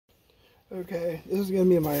Okay, this is going to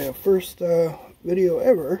be my first video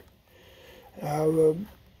ever of a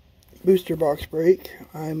booster box break.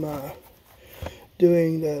 I'm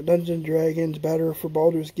doing the Dungeons & Dragons Battle for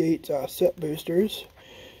Baldur's Gate set boosters.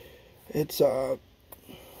 It's I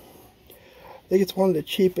think it's one of the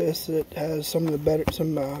cheapest. It has some of the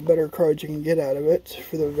better cards you can get out of it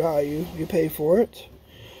for the value you pay for it.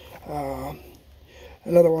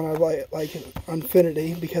 Another one I like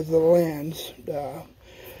Infinity because of the lands.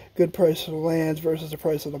 Good price of the lands versus the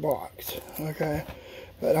price of the box. Okay,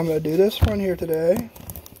 but I'm going to do this one here today.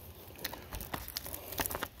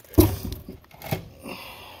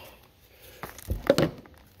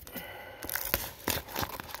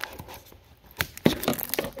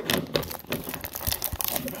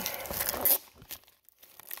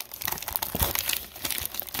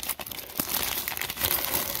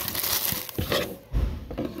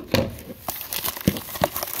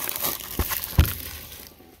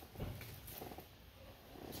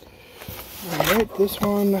 Alright, this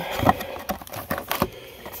one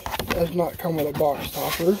does not come with a box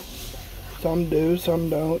topper. Some do, some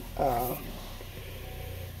don't.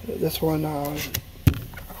 This one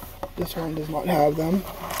does not have them.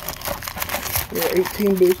 There are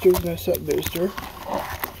 18 boosters in a set booster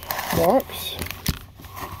box.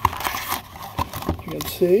 You can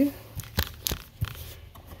see.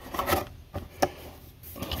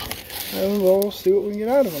 And we'll see what we can get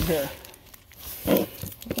out of them here.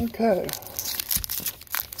 Okay.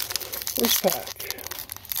 First pack.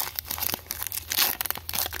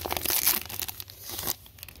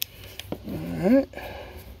 Alright.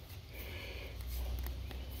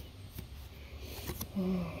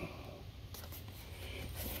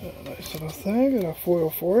 Nice little thing. Got a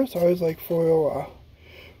foil forest. I always like foil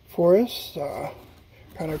forests.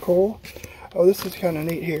 Kind of cool. Oh, this is kind of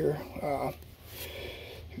neat here.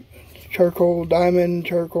 Charcoal diamond,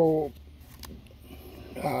 charcoal,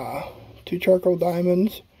 2 charcoal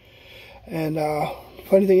diamonds. And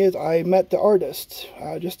funny thing is, I met the artist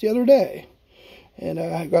just the other day, and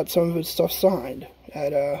I got some of his stuff signed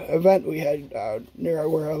at an event we had near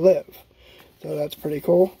where I live. So that's pretty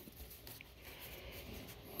cool.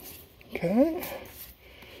 Okay.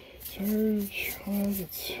 Search.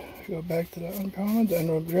 Let's go back to the uncommons.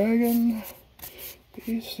 Emerald Dragon.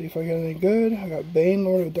 Piece. See if I got any good. I got Bane,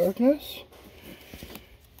 Lord of Darkness.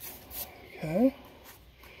 Okay.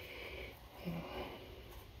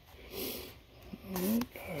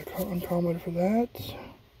 Uncommon for that.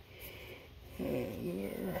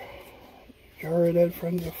 And Jared,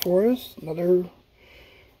 Friends of the Forest. Another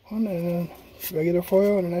one. And a regular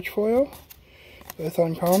foil and an etch foil. Both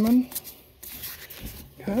uncommon.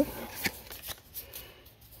 Okay.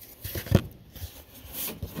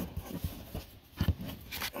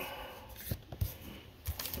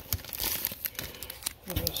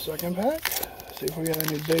 Second pack. See if we got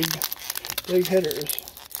any big hitters.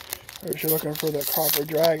 Or if you're looking for the Copper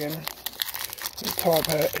Dragon, the top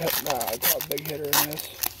big hitter in this.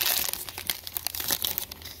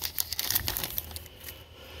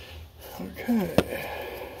 Okay.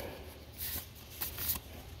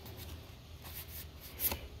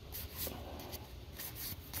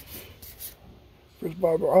 First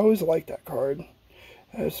Barbara. I always liked that card.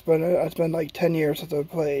 It's been like 10 years since I've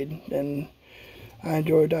played, and I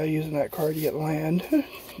enjoyed using that card to get land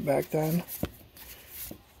back then.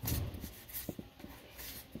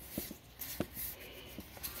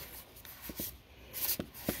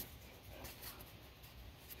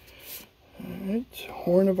 Alright,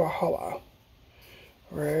 Horn of Valhalla.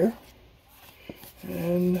 Rare.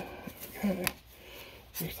 And, okay.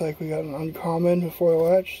 Looks like we got an uncommon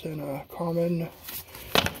foil etched and a common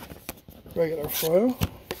regular foil.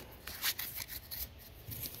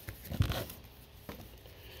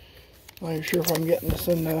 Not even sure if I'm getting this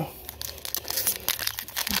in the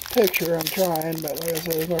picture. I'm trying, but like I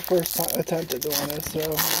said, it's my first attempt at doing this, so I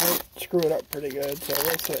might screw it up pretty good, so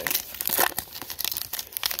we'll see.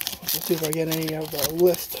 Let's see if I get any of the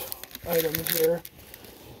list items here.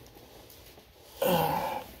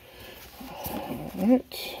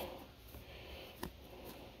 Alright.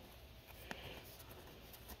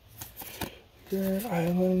 Spirit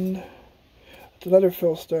Island. It's another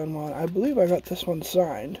Philstone one. I believe I got this one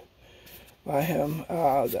signed by him.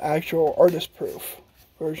 The actual artist proof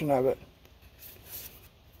version of it.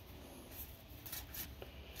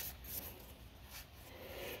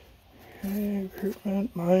 Okay,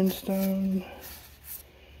 recruitment, Mindstone.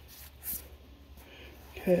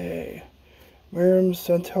 Okay, Miriam's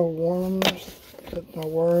Sentinel Worm,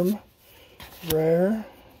 rare.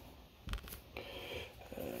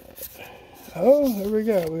 Oh, there we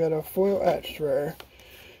go. We got a foil etched rare.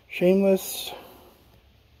 Shameless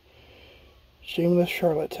Shameless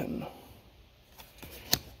Charlatan.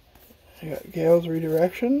 I got Gale's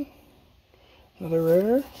Redirection, another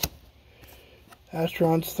rare.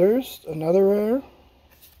 Astron's Thirst, another rare.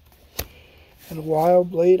 And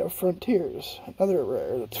Wild Blade of Frontiers, another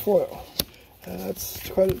rare. That's foil. That's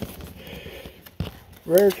quite a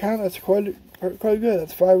rare count. That's quite good.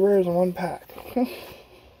 That's 5 rares in one pack.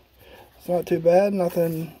 It's not too bad.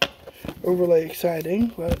 Nothing overly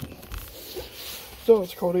exciting, but still,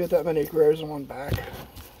 it's cool to get that many rares in one pack.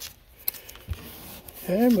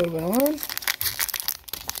 Okay, moving on.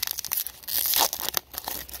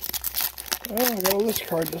 Oh, I got a list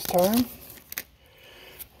card this time.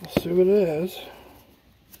 Let's see what it is.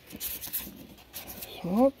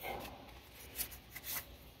 Swamp.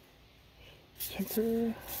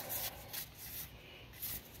 Tinker.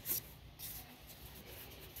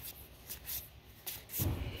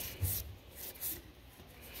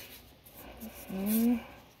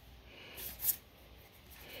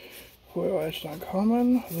 Foil Edged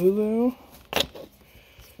Uncommon. Lulu.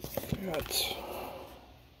 We got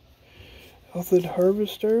Elthid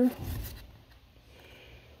Harvester.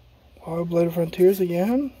 Wild Blade of Frontiers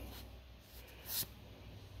again.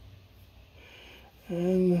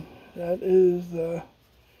 And that is the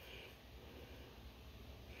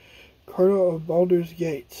Cardinal of Baldurs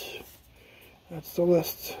Gates. That's the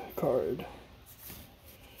list card.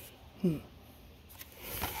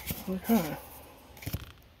 Okay.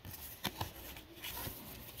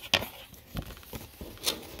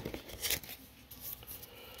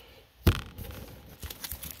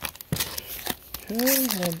 Okay,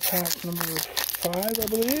 and pack number 5, I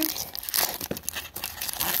believe.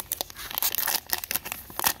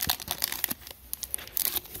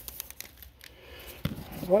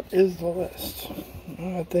 What is the list?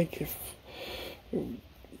 Well, I think if you're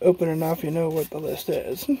open enough, you know what the list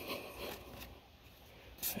is.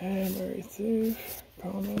 And Mary Thief,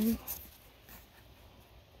 common.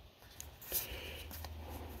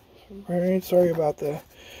 Very sorry about the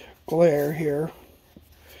glare here.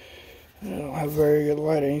 I don't have very good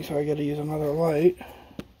lighting, so I got to use another light.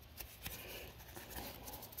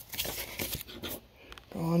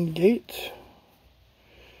 On Gate.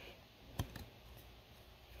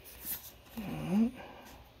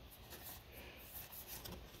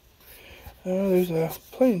 There's a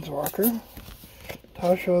Planeswalker.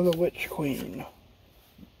 Tasha the Witch Queen.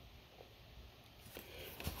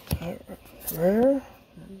 Rare.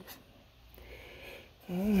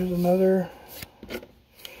 There's another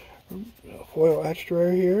foil etched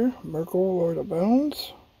rare here. Merkle, Lord of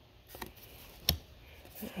Bones.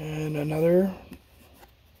 And another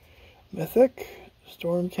mythic,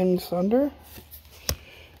 Storm King's Thunder.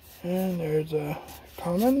 And there's a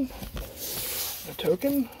common, a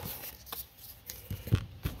token.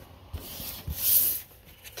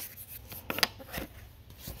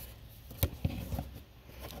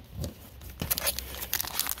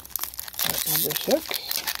 Number 6.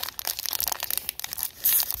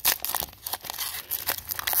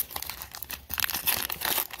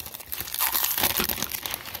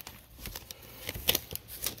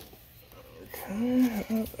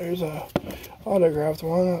 Okay, there's a autographed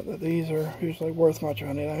one. Not that these are usually worth much of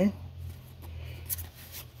anything.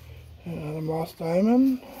 Another Moss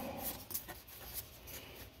Diamond.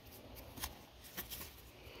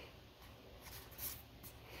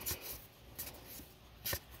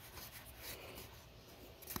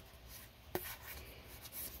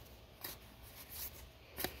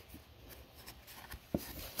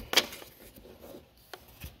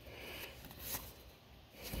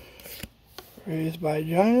 Raised by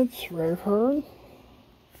Giants, rare card.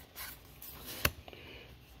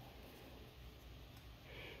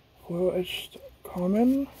 Foil etched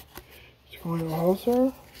common. It's going to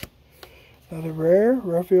Hauser. Another rare,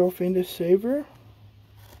 Raphael Fiendish Savior.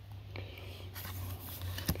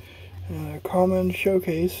 And a common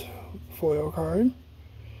showcase foil card.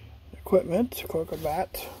 Equipment, Cloak of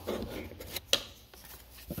Bat.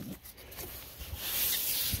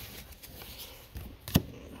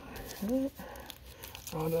 Okay.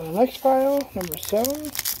 On to the next pile, number 7.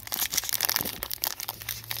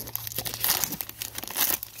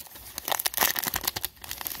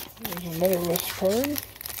 There's another list card.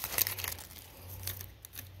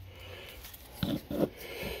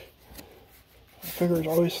 My finger's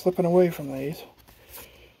always slipping away from these.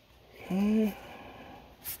 Okay.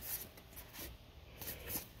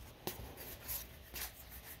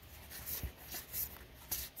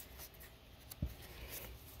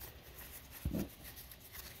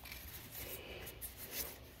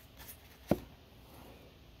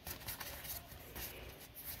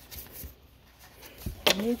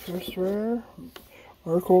 First rare,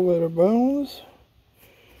 Oracle Little Bones.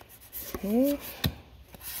 Okay.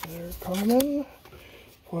 They're common.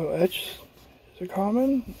 Foil etch is a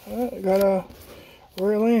common. I got a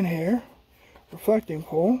rare land here. Reflecting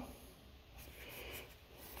Pool.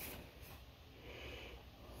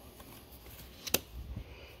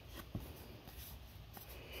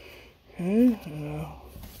 Okay,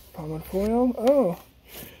 common foil. Oh,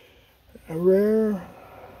 a rare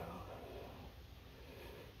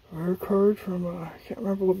card from I can't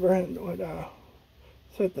remember what brand, what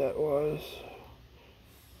set that was.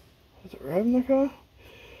 Was it Ravnica?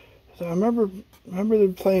 So I remember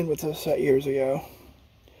them playing with this set years ago.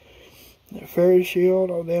 The Fairy Shield,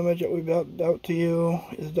 all damage that we dealt to you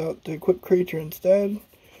is dealt to equipped creature instead.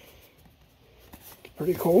 It's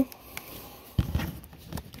pretty cool.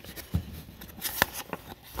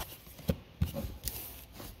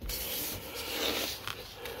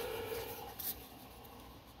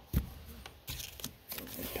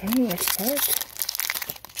 Okay, next pack.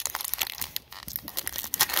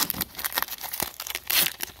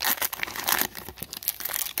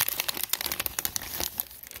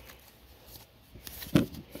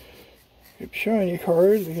 Keep showing you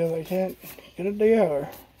cards because I can't get it together.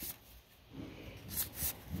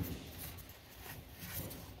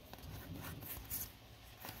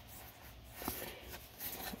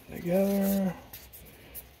 Together.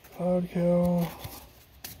 Cloud Kill.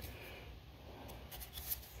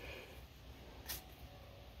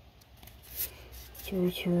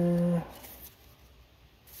 Sorcerer.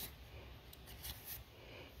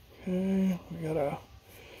 Okay, we got a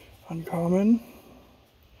uncommon.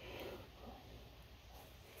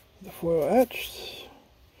 The foil etched.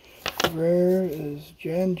 Rare is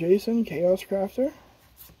Jan Jason, Chaos Crafter.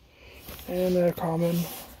 And a common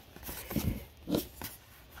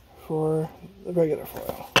for the regular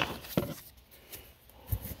foil.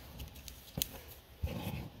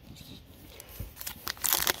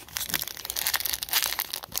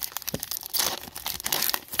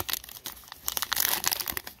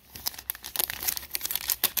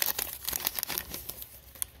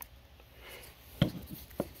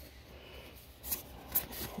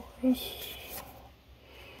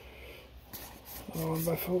 One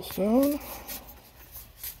by Full Stone.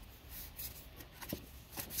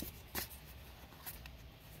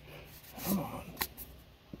 Come on.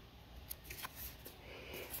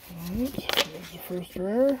 Alright, there's the first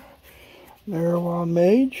rare. Wild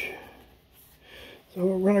Mage. So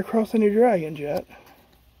we're running across any dragons yet.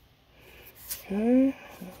 Okay.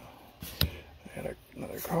 I got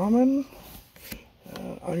another common.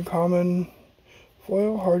 Uncommon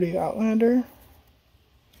foil, Hardy Outlander.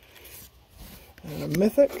 And a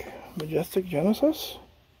mythic, Majestic Genesis.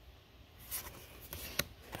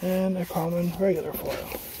 And a common regular foil.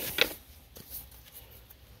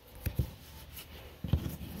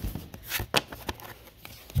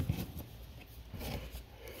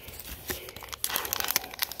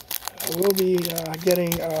 I will be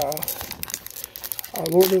getting a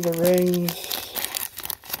Lord of the Rings,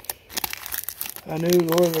 a new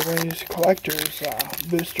Lord of the Rings collector's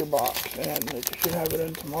booster box, and it should have it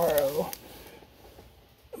in tomorrow.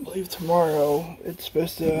 I believe tomorrow it's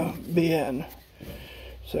supposed to be in.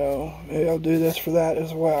 So maybe I'll do this for that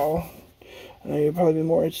as well. I know you'll probably be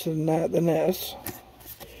more interested in that than this.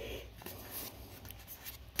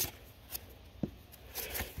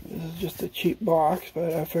 This is just a cheap box,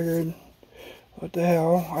 but I figured, what the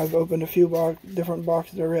hell, I've opened a few different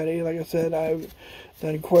boxes already. Like I said, I've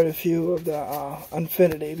done quite a few of the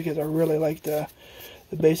Infinity because I really like the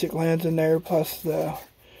basic lands in there, plus the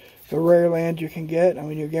rare land you can get. I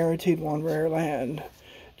mean, you're guaranteed one rare land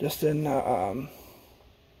just in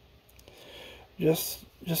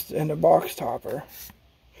just in the box topper.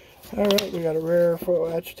 Alright, we got a rare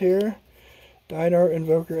foil etched here. Dinar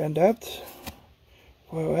Invoker Adept.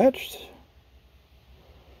 Foil etched.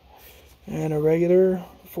 And a regular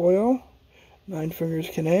foil. Nine Fingers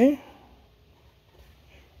Kine.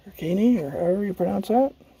 Or Kine, or however you pronounce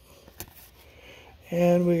that.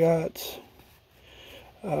 And we got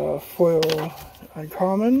foil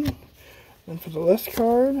uncommon. And for the list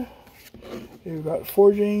card, we've got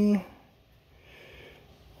Forging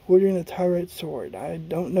the Tyrite Sword. I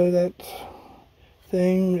don't know that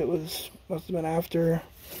thing. It must have been after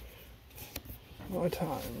my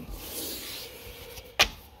time.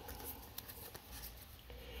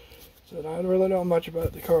 So I really don't know much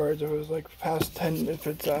about the cards. It was like past 10, if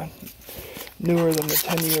it's newer than the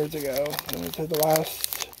 10 years ago. And so the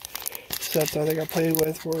last sets I think I played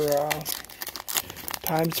with were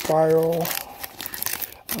Time Spiral.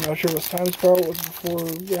 I'm not sure if it was Time Spiral was before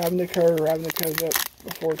Ravnica, or Ravnica was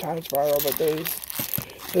before Time Spiral, but those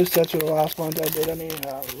Those sets were the last ones I did any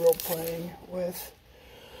real playing with.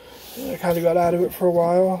 I kind of got out of it for a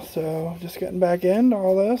while, so just getting back into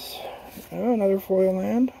all this. Oh, another foil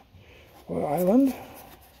land, foil island.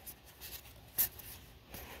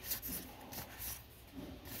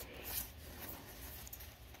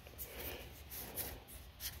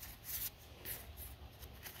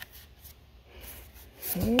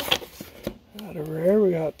 Okay. Out of rare,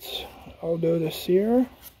 we got Aldo the Seer.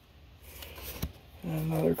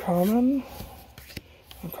 Another common.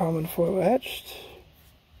 Uncommon foil etched.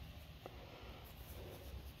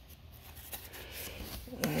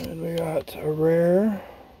 And we got a rare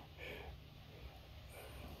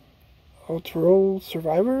Ultra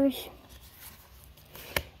Survivors.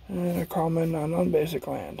 And a common on unbasic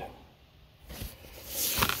land.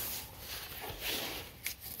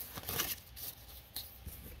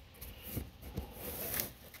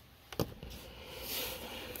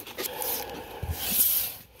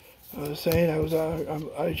 I was saying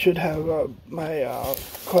I should have my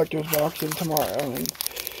collector's box in tomorrow, and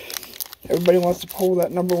everybody wants to pull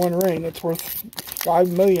that #1 ring. It's worth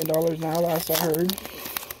 $5 million now, last I heard.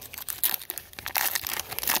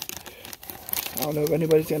 I don't know if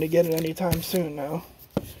anybody's going to get it anytime soon now.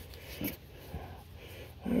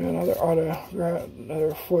 Another autograph,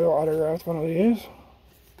 another foil autographed one of these.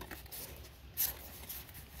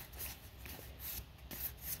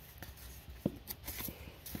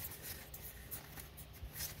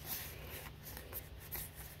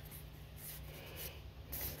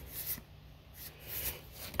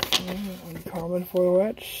 Uncommon foil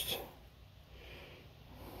etched.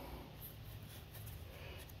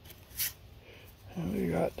 And we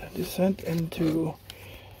got Descent into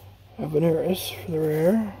Veneris for the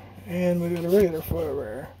rare. And we got a regular foil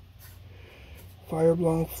rare.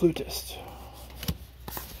 Fireblown Flutist.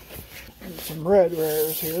 And some red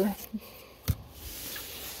rares here.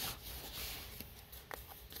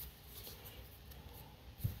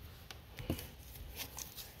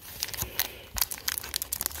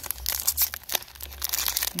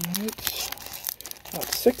 Alright,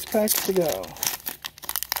 about 6 packs to go.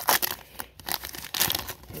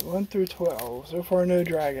 1 through 12. So far, no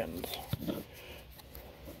dragons.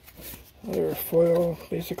 Another foil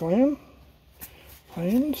basic land.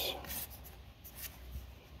 Plains.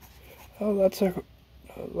 Oh, that's a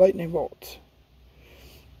lightning bolt.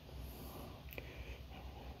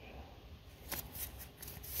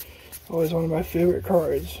 Always one of my favorite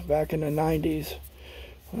cards back in the 90s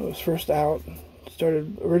when it was first out.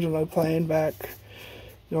 Started originally playing back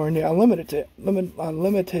during the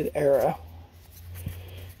unlimited era,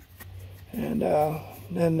 and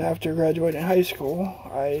then after graduating high school,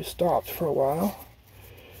 I stopped for a while,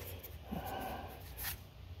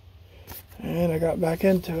 and I got back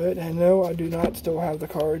into it. And no, I do not still have the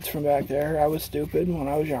cards from back there. I was stupid when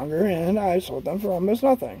I was younger, and I sold them for almost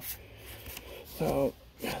nothing. So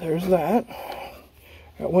there's that.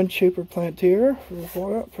 Got one Shaper Plantier for the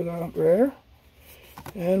foil, for the rare.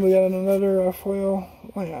 And we got another foil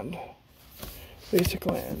land, basic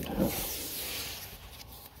land.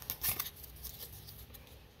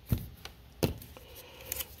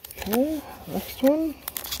 Okay, next one.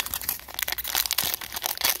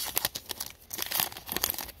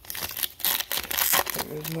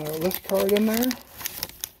 There's another list card in there.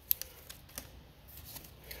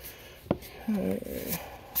 Okay,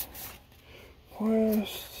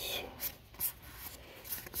 Quest.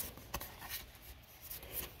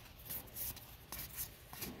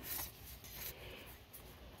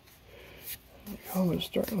 Common's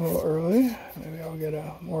starting a little early. Maybe I'll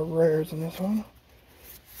get more rares in this one.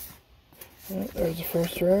 Right, there's the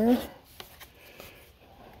first rare.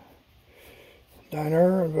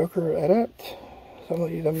 Diner, Invoker, Adept. Some of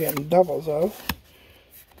these I'm getting doubles of.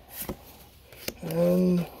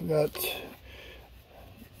 And we got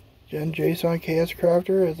Jen Jason Chaos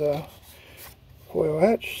Crafter as a foil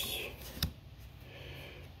etched.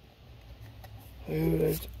 Ooh,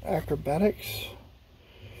 there's Acrobatics.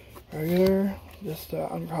 Regular. Just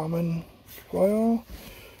uncommon foil,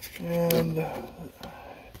 and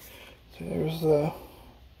so there's the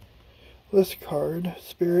list card,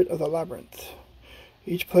 Spirit of the Labyrinth.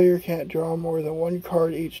 Each player can't draw more than 1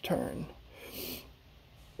 card each turn.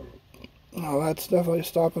 Oh, that's definitely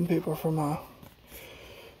stopping people from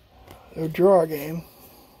their draw game.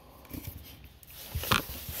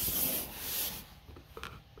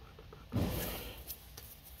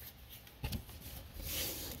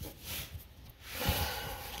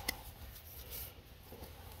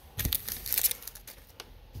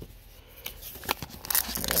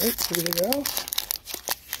 Alright, here we go.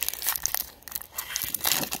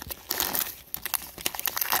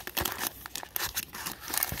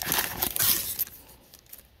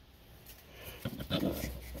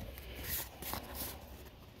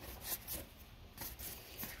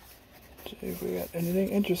 See if we got anything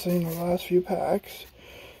interesting in the last few packs.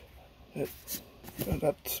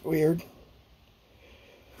 That's weird.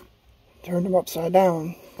 Turned them upside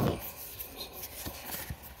down.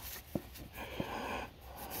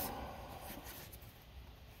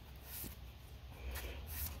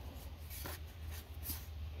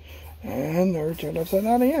 And they're turned upside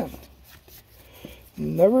down again.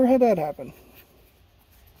 Never had that happen.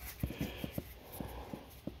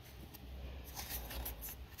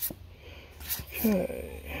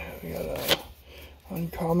 Okay, we got a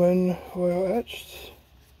uncommon foil etched.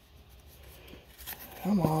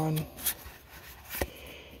 Come on.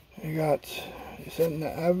 We got sitting the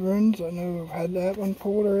Averins. I know we've had that one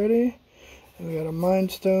pulled already. And we got a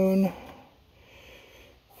Mindstone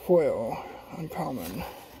foil uncommon.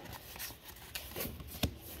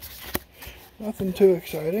 Nothing too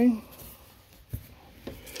exciting.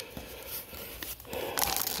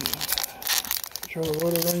 I'm sure the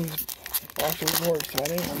Lord of the Rings box is more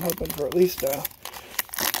exciting. I'm hoping for at least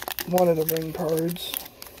one of the ring cards.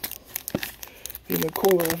 Even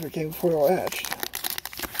cooler if it came foil etched.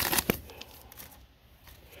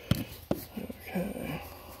 Okay.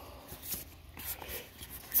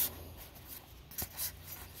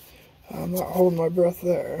 I'm not holding my breath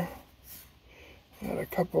there. Got a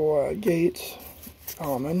couple gates,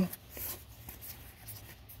 common.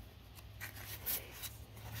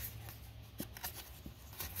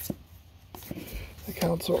 The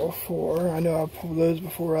Council of Four. I know I've pulled those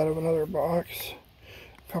before out of another box.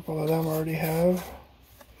 A couple of them I already have.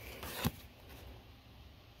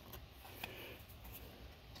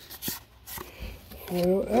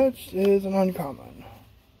 Foil etched is an uncommon.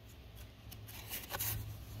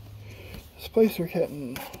 Displacer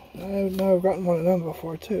Kitten. I know I've gotten one of them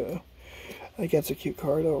before too. I think that's a cute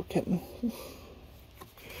card, little kitten.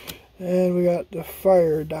 And we got the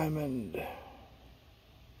Fire Diamond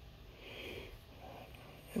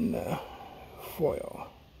in the foil.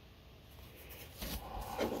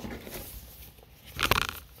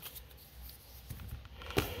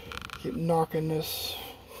 Keep knocking this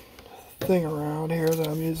thing around here that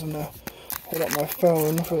I'm using to hold up my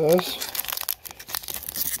phone for this.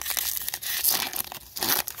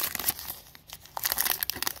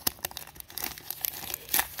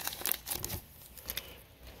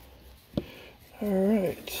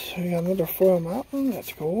 Alright, we got another foil mountain,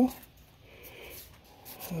 that's cool.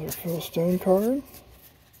 Another Phil Stone card.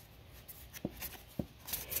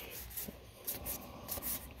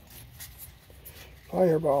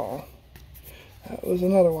 Fireball. That was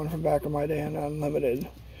another one from back in my day in Unlimited.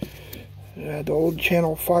 It had the old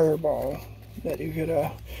channel Fireball that you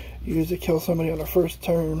could use to kill somebody on the first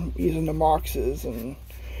turn using the Moxes and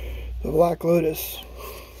the Black Lotus.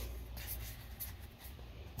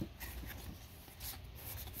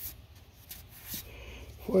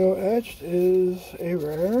 Foil etched is a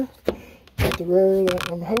rare. Not the rare that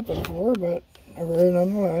I'm hoping for, but a rare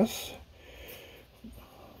nonetheless.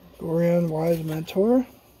 Gorion Wise Mentor.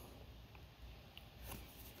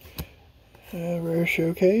 A rare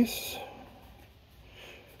showcase.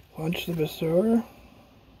 Punch the Bestower.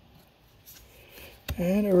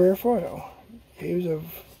 And a rare foil. Caves of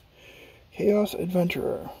Chaos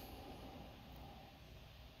Adventurer.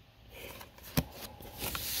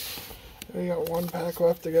 We got one pack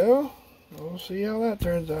left to go. We'll see how that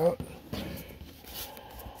turns out.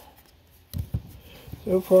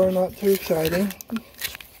 So far, not too exciting.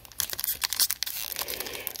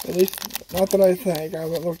 At least, not that I think. I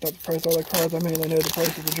haven't looked up the price of all the cards. I mean, I know the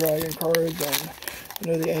price of the Dragon cards, and I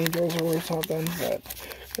know the Angels are worth something. But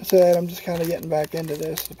I said, I'm just kind of getting back into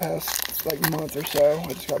this the past like month or so.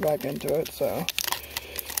 I just got back into it, so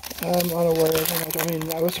I'm unaware of how much. I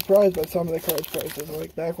mean, I was surprised by some of the cards' prices.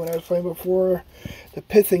 Like back when I was playing before, the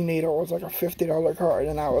Pithing Needle was like a $50 card,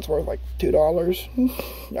 and now it's worth like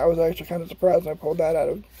 $2. I was actually kind of surprised when I pulled that out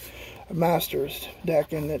of a Masters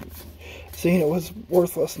deck, and it was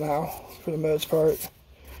worthless now for the most part.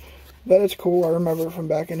 But it's cool. I remember from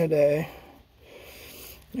back in the day.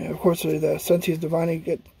 Yeah, of course, the Sensi's Divining,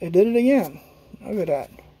 it did it again. Look at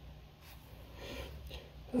that.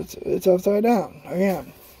 It's upside down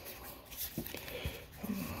again.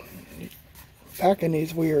 Packing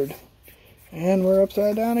these weird. And we're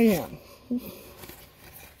upside down again.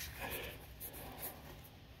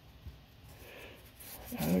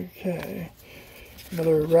 Okay.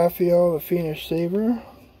 Another Raphael, the Fiendish Saber.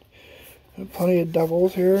 Plenty of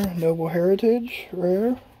doubles here. Noble Heritage,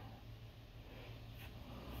 rare.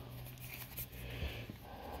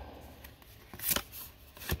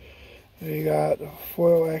 We got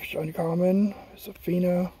foil extra uncommon,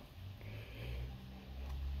 Safina.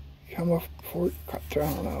 I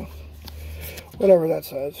don't know. Whatever that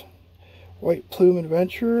says. White Plume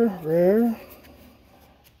Adventurer, rare.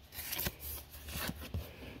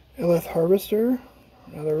 Illith Harvester,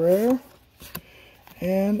 another rare.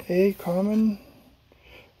 And a common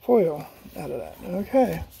foil out of that.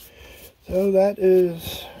 Okay, so that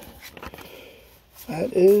is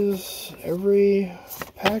every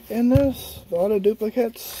pack in this. A lot of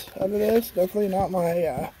duplicates out of this. Definitely not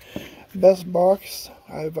my best box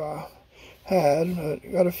I've had.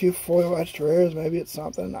 Got a few foil etched rares. Maybe it's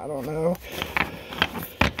something, I don't know.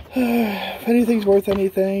 If anything's worth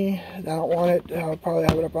anything, I don't want it, I'll probably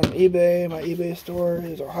have it up on eBay. My eBay store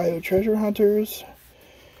is Ohio Treasure Hunters.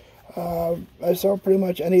 I sell pretty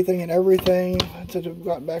much anything and everything. Since I've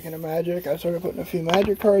gotten back into Magic, I started putting a few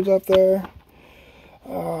Magic cards up there.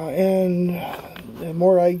 And the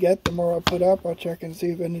more I get, the more I'll put up. I'll check and see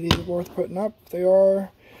if any of these are worth putting up. If they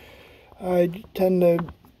are, I tend to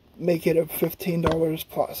make it a $15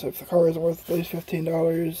 plus. If the card is worth at least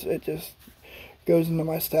 $15, it just goes into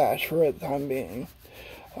my stash for the time being.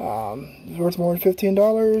 If it's worth more than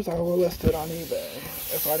 $15, I will list it on eBay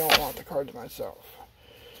if I don't want the cards myself.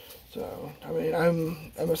 So, I mean,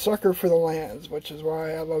 I'm a sucker for the lands, which is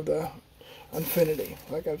why I love the Infinity,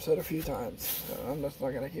 like I've said a few times. So I'm just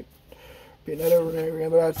not going to keep beating that over and over again,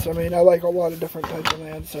 but that's, I mean, I like a lot of different types of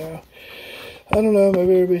lands, so I don't know,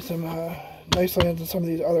 maybe there'll be some nice lands in some of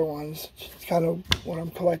these other ones. It's kind of what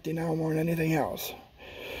I'm collecting now more than anything else.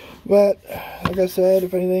 But, like I said,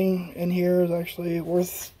 if anything in here is actually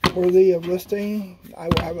worthy of listing, I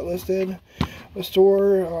will have it listed. The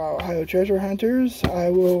store, Ohio Treasure Hunters, I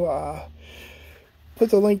will put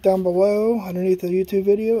the link down below underneath the YouTube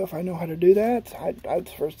video if I know how to do that.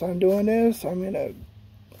 It's the first time doing this. I'm going to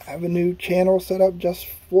have a new channel set up just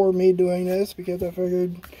for me doing this because I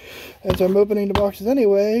figured as I'm opening the boxes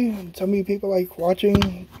anyway, some of you people like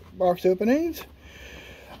watching box openings.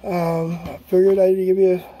 I figured I'd give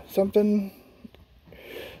you something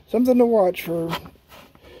to watch for, I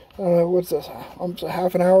don't know, what's this, almost a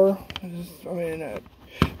half an hour? I mean,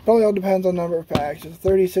 probably all depends on the number of packs. It's a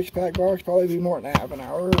 36-pack box, probably be more than a half an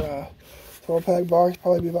hour. 12-pack box,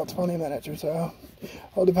 probably be about 20 minutes or so.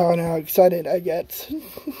 All depends on how excited I get.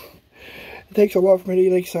 It takes a lot for me to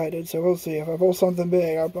get excited, so we'll see. If I pull something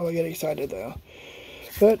big, I'll probably get excited, though.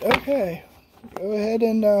 But, okay. Go ahead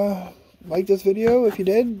and like this video if you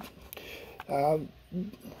did.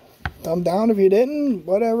 Thumb down if you didn't.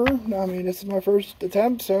 Whatever. I mean, this is my first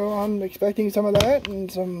attempt, so I'm expecting some of that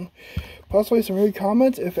and possibly some rude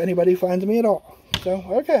comments if anybody finds me at all. So,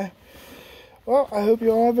 okay. Well, I hope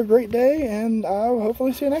you all have a great day, and I'll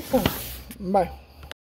hopefully see you next time. Bye.